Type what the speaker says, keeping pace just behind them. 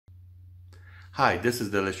Hi, this is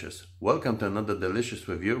Delicious. Welcome to another delicious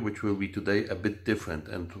review, which will be today a bit different,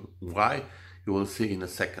 and why you will see in a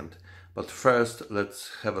second. But first,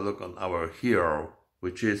 let's have a look on our hero,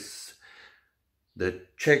 which is the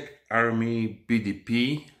Czech Army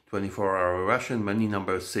BDP 24-hour ration menu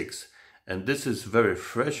number 6. And this is very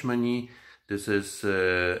fresh menu. This is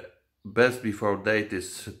best before date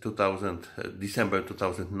is December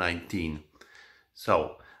 2019.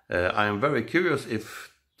 So I am very curious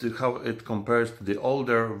how it compares to the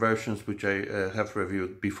older versions which I have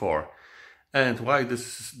reviewed before. And why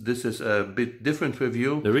this is a bit different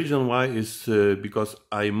review. The reason why is because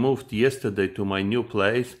I moved yesterday to my new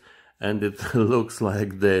place and it looks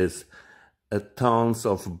like this. Tons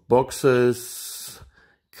of boxes,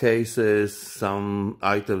 cases, some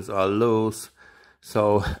items are loose.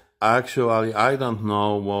 So actually I don't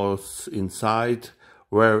know what's inside.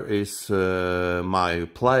 Where is my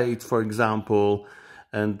plate, for example?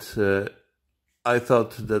 And I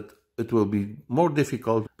thought that it will be more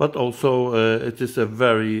difficult, but also it is a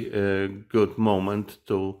very good moment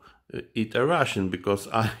to eat a ration, because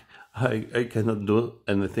I cannot do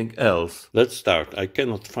anything else. Let's start. I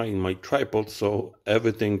cannot find my tripod, so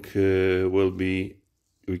everything will be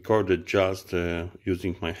recorded just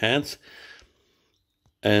using my hands.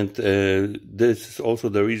 And this is also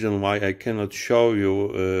the reason why I cannot show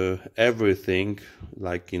you everything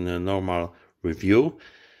like in a normal review,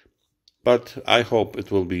 but I hope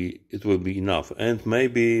it will be enough. And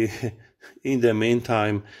maybe in the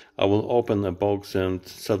meantime I will open a box and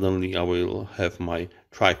suddenly I will have my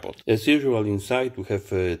tripod. As usual, inside we have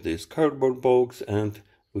this cardboard box, and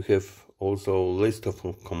we have also a list of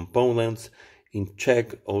components in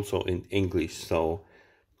Czech, also in English, so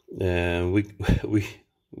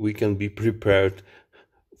we can be prepared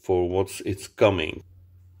for what's coming.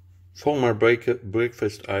 For my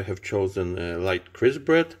breakfast I have chosen light crisp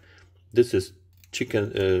bread. This is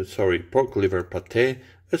pork liver pate,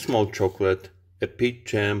 a small chocolate, a peach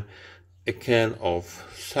jam, a can of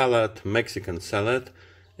salad, Mexican salad,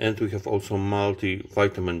 and we have also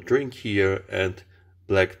multivitamin drink here, and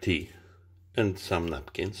black tea, and some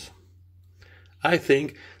napkins. I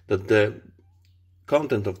think that the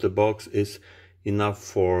content of the box is enough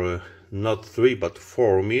for not 3 but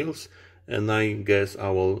 4 meals, and I guess I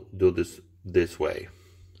will do this way.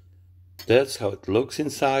 That's how it looks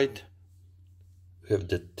inside. We have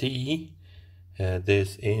the tea,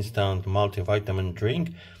 this instant multivitamin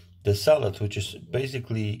drink, the salad, which is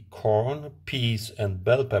basically corn, peas and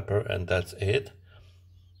bell pepper, and that's it.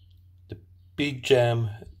 The peach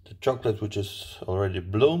jam, the chocolate which is already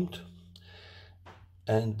bloomed,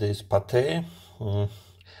 and this pate.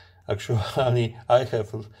 Actually, I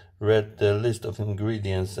have read the list of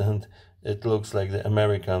ingredients and it looks like the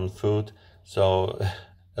American food, so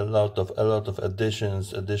a lot of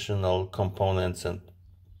additional components and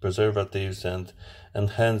preservatives and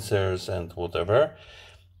enhancers and whatever,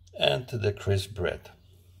 and the crisp bread.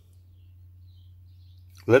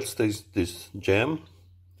 Let's taste this jam.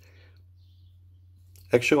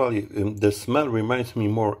 Actually, the smell reminds me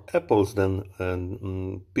more apples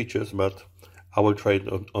than peaches, but I will try it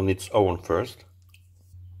on its own first.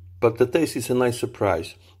 But the taste is a nice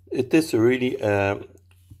surprise. It is really a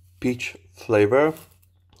peach flavor,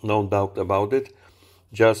 no doubt about it.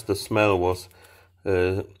 Just the smell was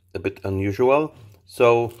a bit unusual.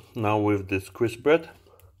 So now with this crisp bread.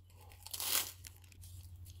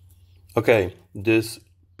 Okay, this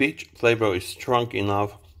peach flavor is strong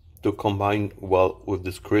enough to combine well with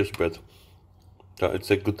this crisp bread. So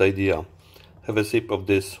it's a good idea. Have a sip of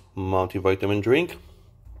this multivitamin drink.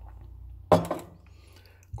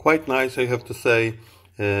 Quite nice, I have to say.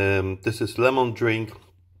 This is lemon drink,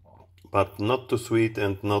 but not too sweet,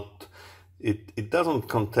 and it doesn't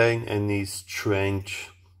contain any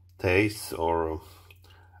strange taste or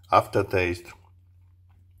aftertaste.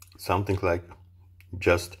 Something like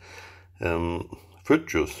just fruit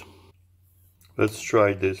juice. Let's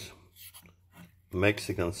try this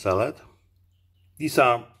Mexican salad. These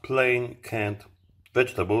are plain canned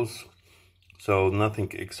vegetables, so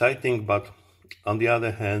nothing exciting, but on the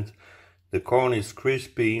other hand, the corn is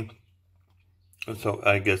crispy, so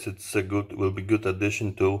I guess will be good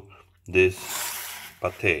addition to this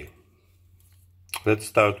pate. Let's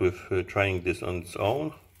start with trying this on its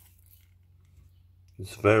own.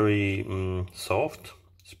 It's very soft,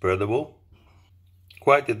 spreadable,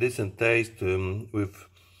 quite a decent taste.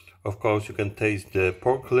 Of course, you can taste the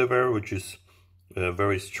pork liver, which is a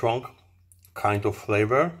very strong kind of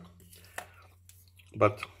flavor,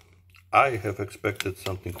 but I have expected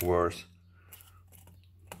something worse.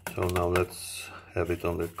 So now let's have it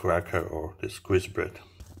on the cracker or this crisp bread.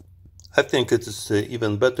 I think it is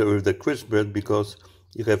even better with the crisp bread because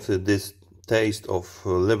you have this taste of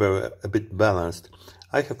liver a bit balanced.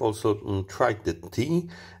 I have also tried the tea,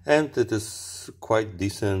 and it is quite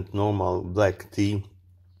decent, normal black tea.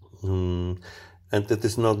 And it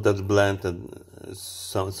is not that bland, and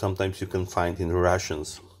sometimes you can find in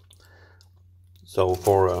rations. So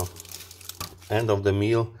for end of the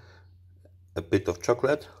meal, a bit of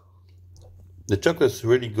chocolate. The chocolate is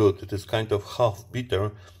really good. It is kind of half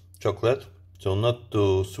bitter chocolate, so not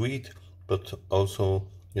too sweet, but also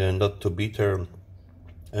not too bitter.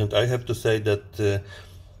 And I have to say that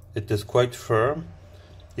it is quite firm.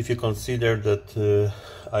 If you consider that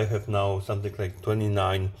I have now something like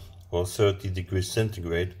 29 or 30 degrees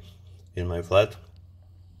centigrade in my flat.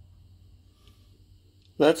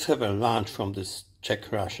 Let's have a lunch from this Czech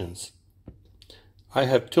rations. I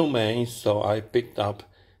have two mains, so I picked up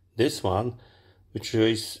this one, which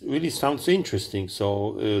really sounds interesting.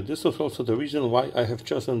 So this was also the reason why I have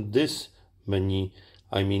chosen this menu,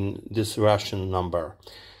 this ration number.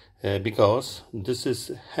 Because this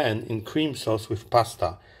is hen in cream sauce with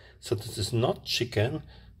pasta. So this is not chicken,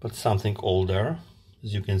 but something older,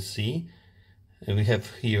 as you can see. And we have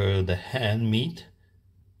here the hen meat.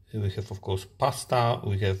 We have, of course, pasta.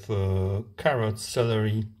 We have carrots,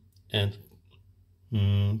 celery, and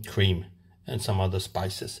cream, and some other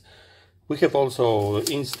spices. We have also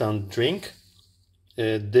instant drink.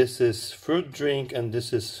 This is fruit drink, and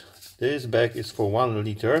this bag is for 1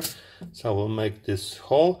 liter. So I will make this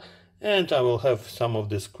whole, and I will have some of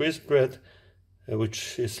this crisp bread,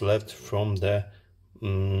 which is left from the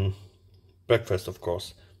breakfast, of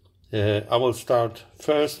course. I will start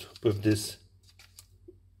first with this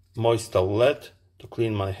moist towelette to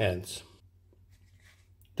clean my hands.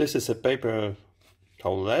 This is a paper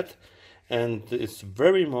towelette, and it's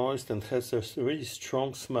very moist and has a really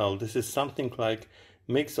strong smell. This is something like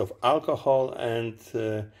mix of alcohol and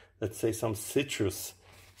let's say some citrus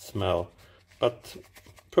smell, but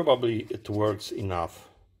probably it works enough.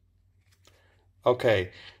 Okay,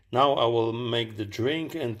 now I will make the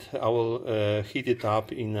drink, and I will heat it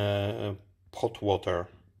up in hot water.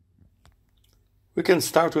 We can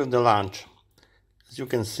start with the lunch. As you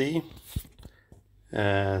can see,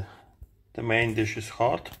 the main dish is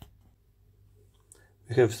hot.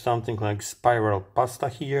 We have something like spiral pasta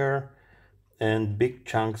here, and big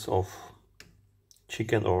chunks of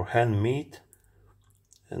chicken or hen meat,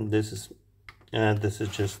 and this is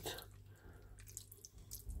just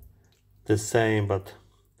the same, but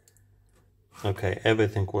okay,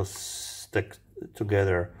 everything was stuck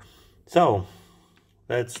together. So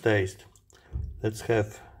let's taste. Let's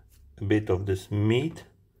have a bit of this meat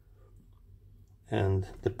and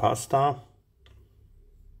the pasta.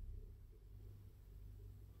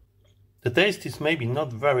 The taste is maybe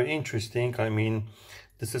not very interesting.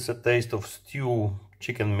 This is a taste of stew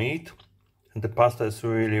chicken meat, and the pasta is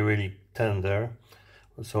really tender,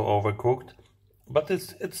 so overcooked, but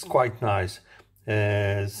it's quite nice.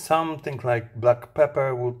 Something like black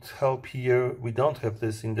pepper would help here. We don't have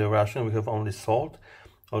this in the ration, we have only salt,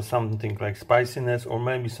 or something like spiciness, or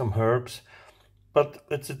maybe some herbs, but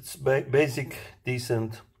it's basic,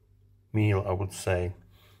 decent meal, I would say.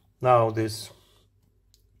 Now this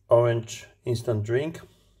orange instant drink.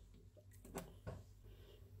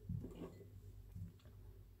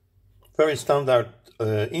 Very standard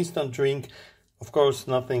instant drink. Of course,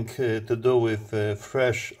 nothing to do with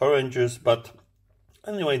fresh oranges, but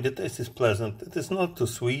anyway, the taste is pleasant. It is not too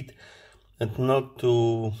sweet and not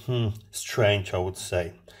too strange, I would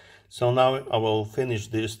say. So now I will finish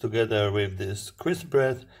this together with this crisp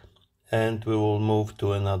bread, and we will move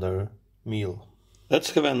to another meal.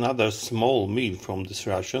 Let's have another small meal from this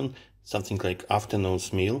ration, something like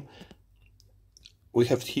afternoon's meal. We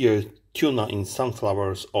have here tuna in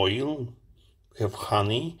sunflower oil, we have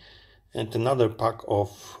honey, and another pack of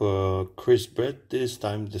crisp bread. This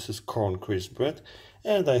time this is corn crisp bread,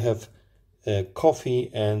 and I have coffee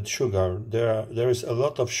and sugar. There is a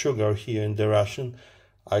lot of sugar here in the ration.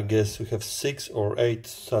 I guess we have 6 or 8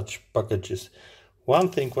 such packages. One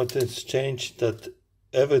thing what has changed, that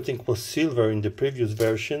everything was silver in the previous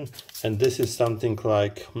version, and this is something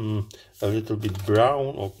like a little bit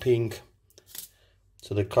brown or pink,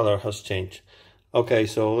 so the color has changed. Okay,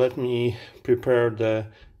 so let me prepare the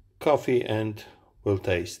coffee and we'll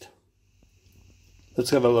taste.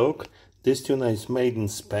 Let's have a look. This tuna is made in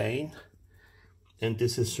Spain, and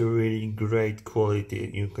this is really great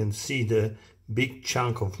quality. You can see the big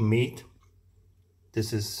chunk of meat.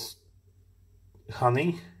 This is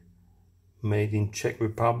honey, made in Czech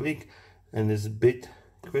Republic, and is a bit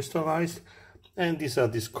crystallized. And these are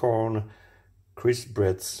these corn crisp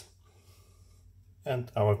breads.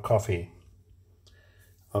 and our coffee.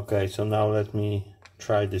 Okay, so now let me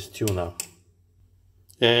try this tuna.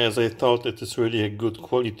 As I thought, it is really a good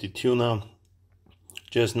quality tuna,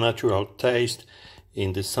 just natural taste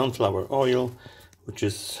in the sunflower oil, which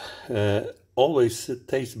is always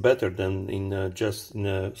tastes better than in just in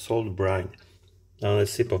a salt brine. Now a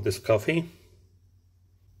sip of this coffee.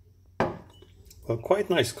 Well, quite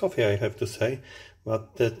nice coffee, I have to say,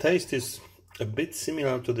 but the taste is a bit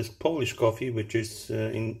similar to this Polish coffee, which is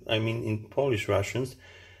in Polish rations,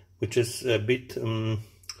 which is a bit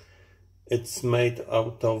it's made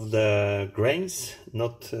out of the grains,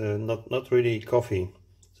 not really coffee.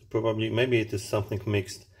 So probably maybe it is something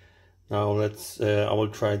mixed. Now I will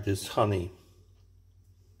try this honey.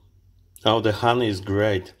 Now the honey is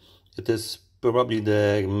great. It is probably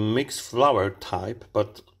the mixed flour type,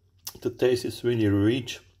 but the taste is really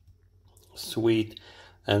rich, sweet,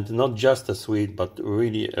 and not just a sweet, but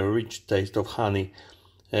really a rich taste of honey.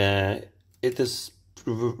 It is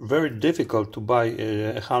very difficult to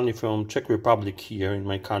buy honey from Czech Republic here in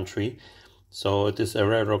my country, so it is a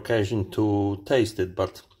rare occasion to taste it,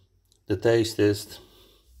 but the taste is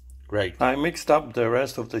great. I mixed up the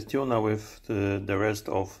rest of the tuna with the rest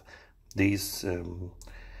of these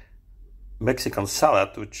Mexican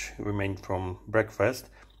salad which remained from breakfast,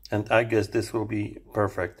 and I guess this will be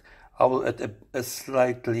perfect. I will add a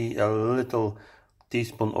little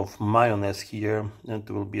teaspoon of mayonnaise here, and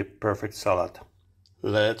it will be a perfect salad.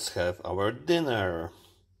 Let's have our dinner.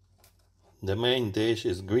 The main dish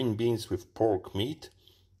is green beans with pork meat,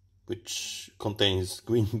 which contains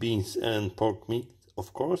green beans and pork meat,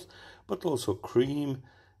 of course, but also cream,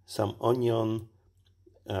 some onion,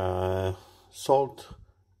 salt,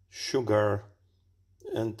 sugar,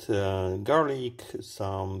 and garlic,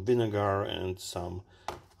 some vinegar, and some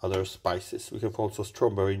other spices. We have also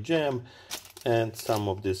strawberry jam and some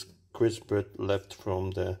of this crisp bread left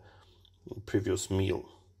from the previous meal.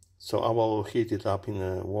 So I will heat it up in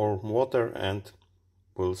warm water and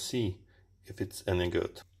we'll see if it's any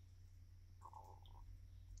good.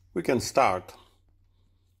 We can start.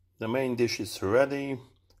 The main dish is ready,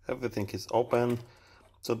 everything is open.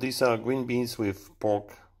 So these are green beans with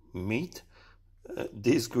pork meat.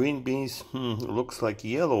 These green beans looks like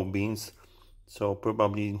yellow beans, so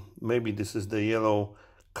probably maybe this is the yellow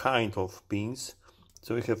kind of beans.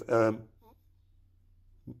 So we have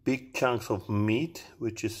big chunks of meat,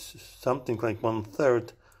 which is something like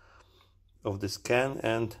 1/3 of this can,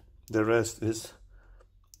 and the rest is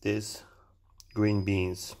these green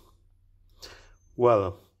beans.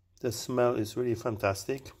 Well, the smell is really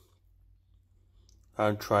fantastic.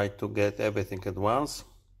 I'll try to get everything at once.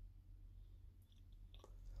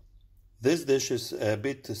 This dish is a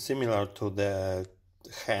bit similar to the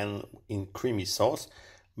hen in creamy sauce,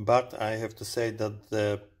 but I have to say that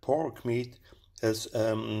the pork meat has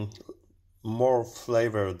more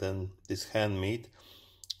flavor than this hen meat,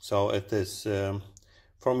 so it is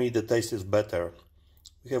for me the taste is better.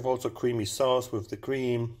 We have also creamy sauce with the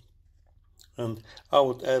cream, and I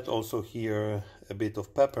would add also here a bit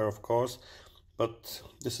of pepper, of course, but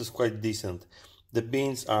this is quite decent. The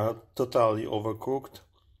beans are totally overcooked,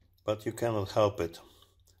 but you cannot help it.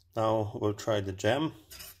 Now we'll try the jam.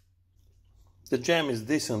 The jam is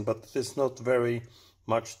decent, but it is not very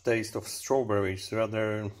much taste of strawberries,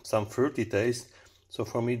 rather some fruity taste. So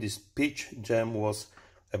for me this peach jam was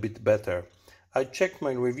a bit better. I checked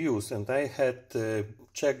my reviews and I had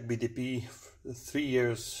Czech BDP 3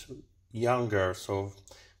 years younger, so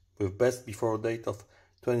with best before date of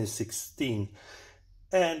 2016.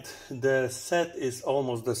 And the set is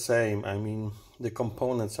almost the same. I mean, the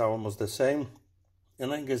components are almost the same.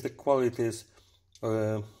 And I guess the quality is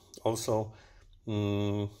also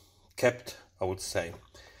kept, I would say.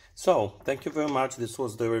 So, thank you very much. This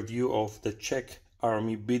was the review of the Czech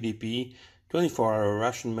Army BDP 24-hour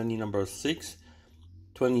ration menu number 6,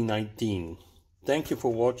 2019. Thank you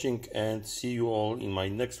for watching and see you all in my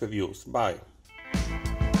next reviews. Bye.